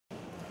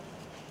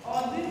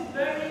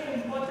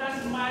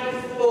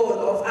milestone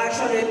of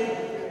ActionAid.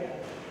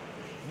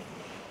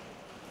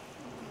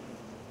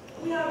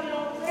 We have been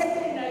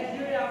operating in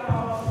Nigeria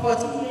for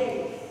 40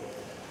 years.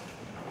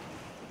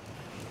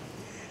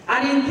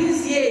 And in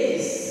these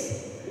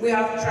years, we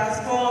have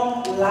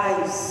transformed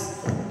lives.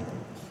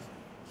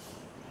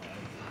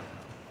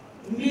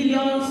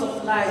 Millions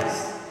of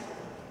lives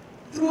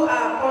through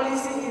our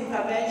policy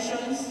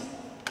interventions,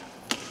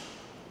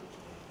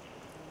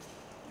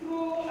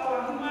 through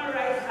our human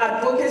rights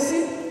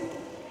advocacy,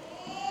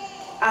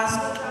 and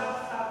social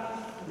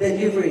service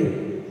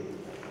delivery.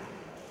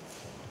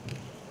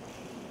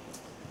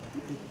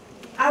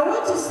 I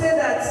want to say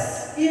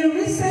that in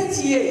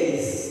recent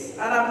years,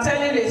 and I'm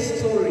telling a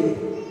story,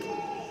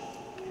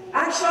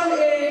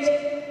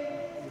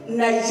 ActionAid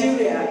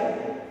Nigeria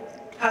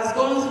has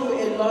gone through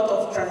a lot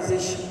of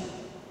transition.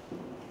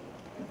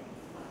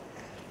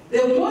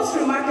 The most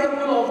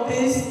remarkable of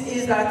this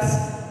is that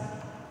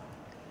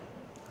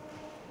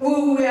we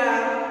were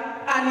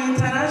an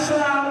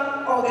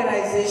international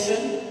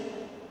organization,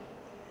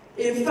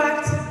 in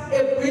fact,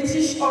 a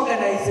British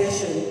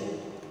organization.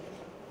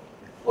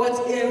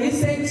 But in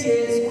recent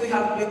years, we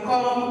have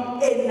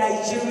become a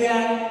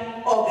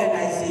Nigerian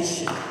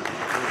organization.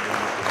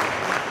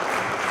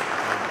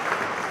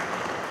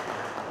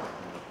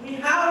 We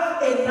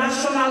have a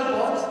national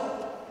board.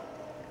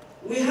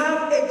 We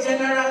have a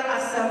general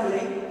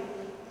assembly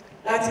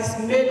that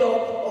is made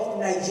up of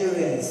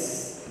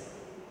Nigerians.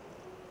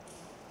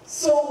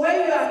 So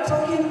when you are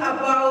talking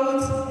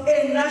about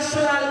a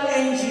national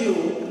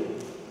NGO,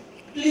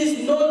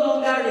 please no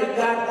longer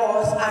regard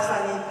us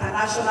as an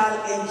international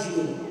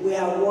NGO. We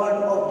are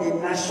one of the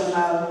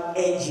national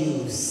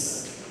NGOs.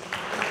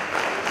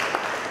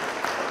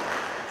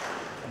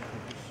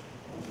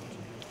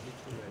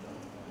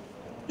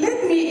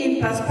 Let me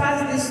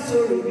intersperse this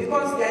story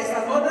because there is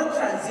another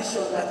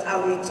transition that I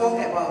will talk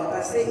about.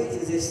 I say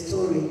it is a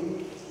story.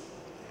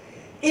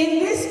 In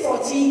these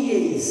 14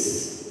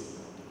 years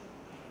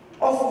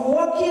of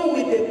working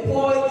with the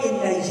poor in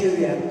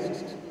Nigeria,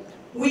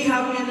 we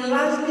have been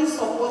largely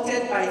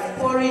supported by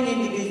foreign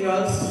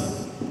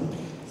individuals,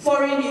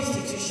 foreign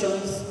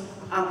institutions,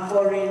 and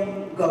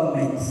foreign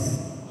governments.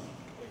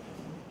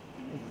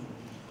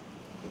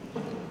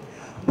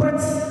 But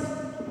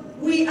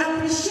we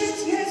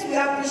appreciate, yes, we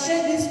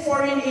appreciate these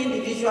foreign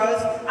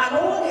individuals and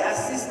all the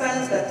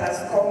assistance that has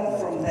come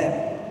from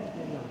them.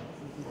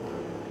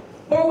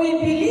 But we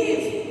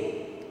believe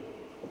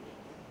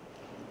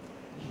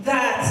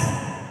that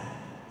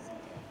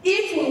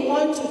if we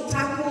want to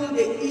tackle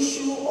the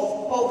issue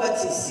of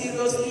poverty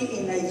seriously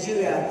in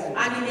Nigeria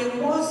and in a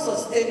more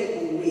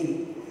sustainable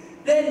way,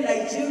 then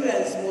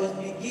Nigerians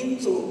must begin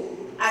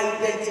to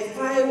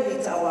identify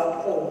with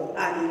our poor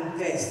and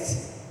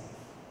invest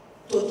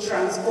to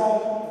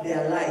transform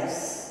their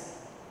lives.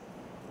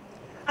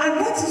 And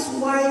that is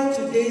why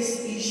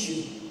today's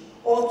issue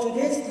or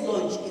today's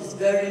launch is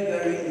very,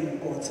 very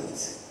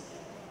important.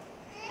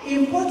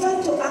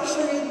 Important to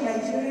ActionAid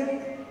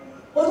Nigeria,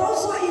 but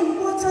also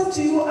important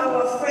to you,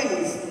 our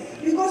friends,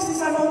 because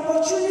it's an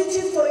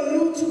opportunity for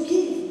you to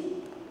give.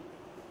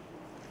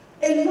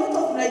 A lot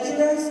of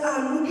Nigerians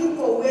are looking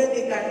for where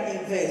they can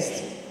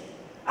invest.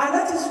 And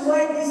that is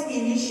why this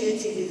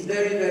initiative is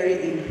very,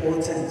 very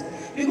important.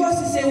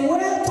 Because it's a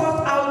well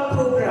thought out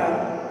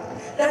program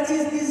that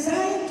is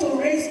designed to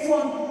raise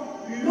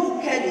funds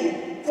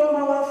locally from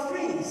our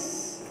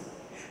friends.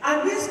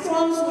 And these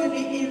funds will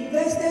be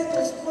invested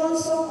to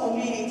sponsor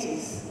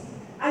communities.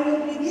 And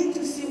you'll begin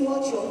to see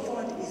what your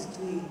fund is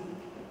doing.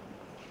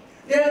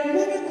 There are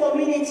many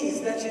communities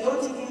that you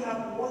don't even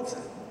have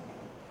water.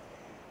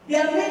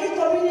 There are many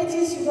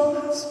communities you don't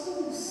have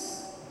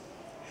schools.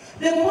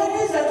 The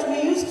monies that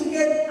we used to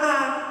get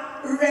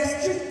are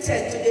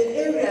restricted to the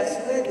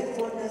areas where the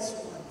funders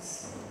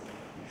want.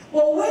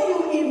 But when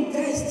you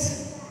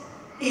invest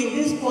in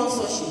this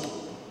sponsorship,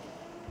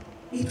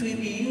 it will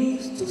be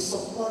used to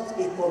support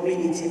a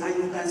community and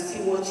you can see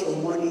what your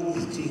money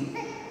is doing.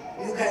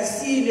 You can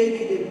see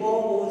maybe the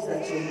boreholes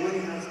that your money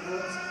has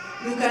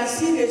brought. You can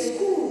see the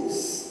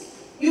schools.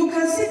 You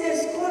can see the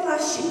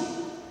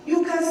scholarship.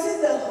 You can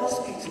see the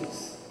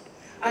hospitals.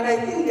 And I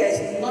think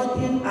there's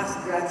nothing as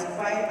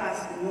gratifying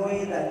as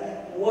knowing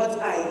that what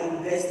I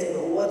invested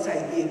or what I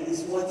gave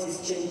is what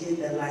is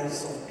changing the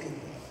lives of people.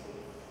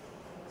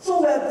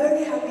 So we're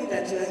very happy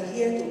that you are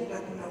here to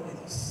partner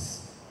with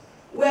us.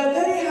 We are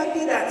very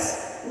happy that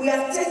we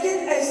are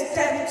taking a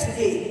step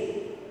today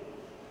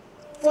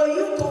for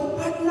you to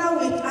partner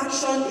with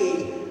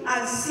ActionAid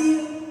and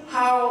see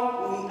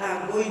how we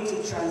are going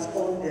to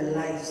transform the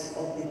lives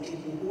of the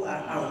people who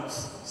are out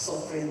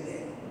suffering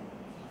there.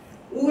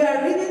 We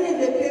are reading in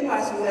the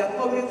papers, we are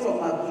coming from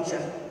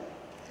Abuja,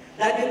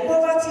 that the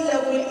poverty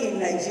level in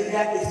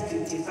Nigeria is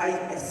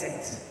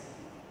 55%.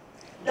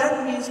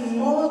 That means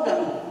more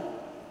than,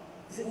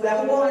 we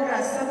are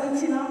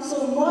 170 now,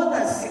 so more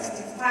than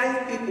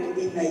 65 people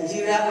in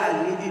Nigeria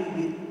are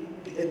living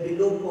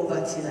below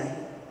poverty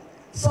line.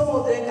 Some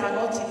of them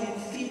cannot even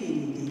feed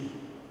in a day.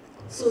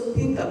 So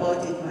think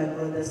about it, my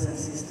brothers and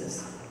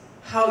sisters,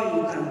 how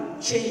you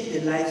can change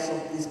the lives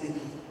of these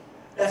people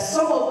that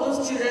some of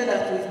those children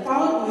that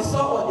we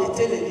saw on the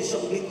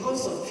television,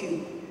 because of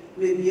you,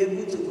 will be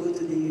able to go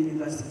to the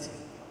university.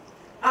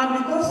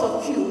 And because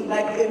of you,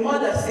 like a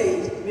mother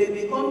said, will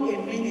become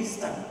a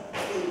minister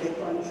in the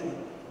country.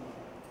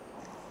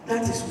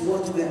 That is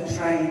what we are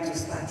trying to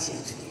start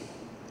here today.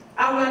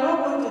 And we're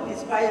not going to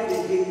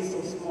despise the days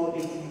of small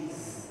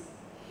beginnings,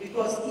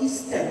 because each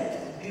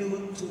step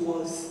builds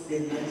towards the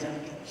larger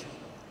picture.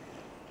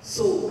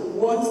 So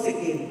once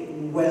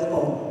again,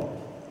 welcome.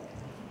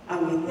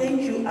 And we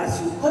thank you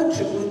as you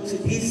contribute to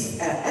this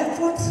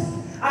effort,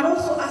 and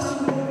also as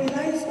you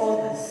mobilize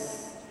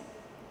others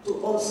to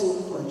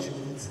also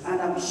contribute.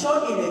 And I'm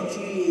sure in a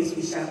few years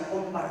we shall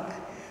come back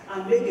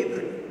and make a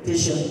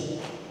presentation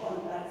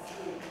on that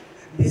scale.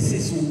 This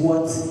is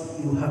what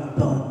you have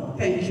done.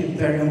 Thank you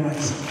very much.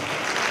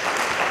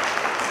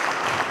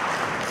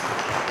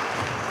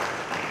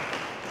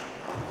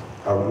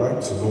 I would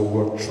like to know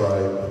what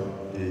tribe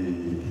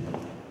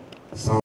the sound